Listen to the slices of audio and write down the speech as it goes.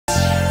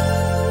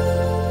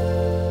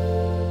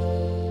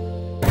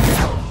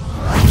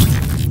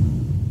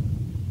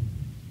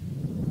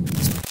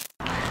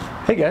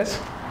Hey guys,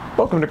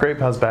 welcome to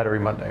Grepow's Battery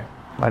Monday.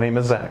 My name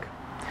is Zach.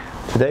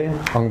 Today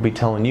I'm going to be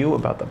telling you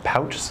about the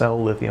pouch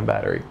cell lithium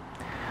battery.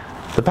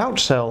 The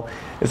pouch cell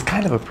is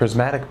kind of a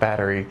prismatic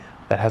battery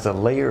that has a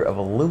layer of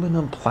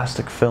aluminum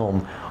plastic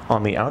film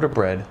on the outer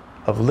bed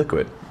of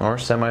liquid or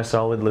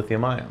semi-solid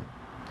lithium ion.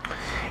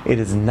 It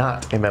is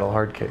not a metal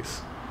hard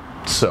case.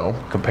 So,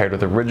 compared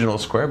with original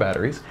square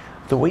batteries,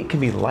 the weight can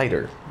be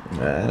lighter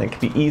and it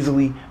can be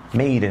easily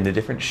made into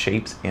different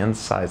shapes and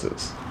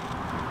sizes.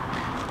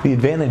 The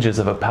advantages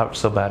of a pouch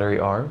cell battery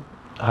are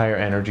higher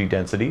energy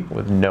density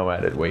with no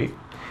added weight,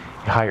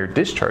 a higher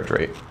discharge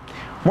rate,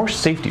 more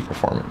safety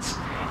performance,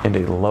 and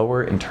a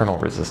lower internal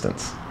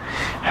resistance.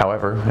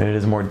 However, it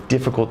is more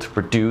difficult to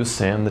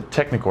produce and the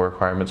technical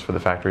requirements for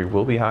the factory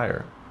will be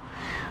higher.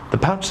 The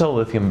pouch cell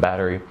lithium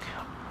battery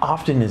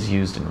often is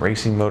used in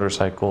racing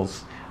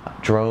motorcycles,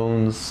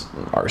 drones,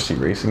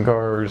 RC racing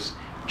cars,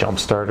 jump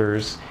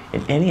starters,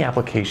 in any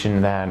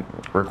application that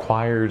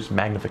requires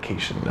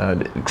magnification,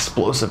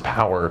 explosive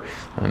power,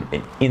 and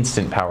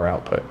instant power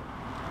output.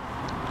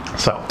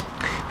 So,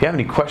 if you have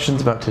any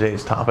questions about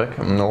today's topic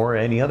or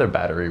any other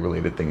battery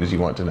related things you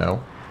want to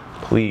know,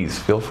 please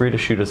feel free to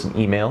shoot us an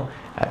email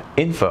at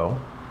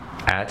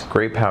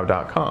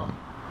info@grepow.com.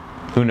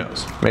 Who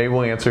knows, maybe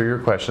we'll answer your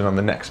question on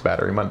the next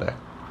Battery Monday.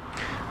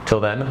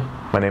 Till then,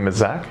 my name is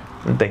Zach,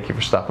 and thank you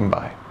for stopping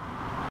by.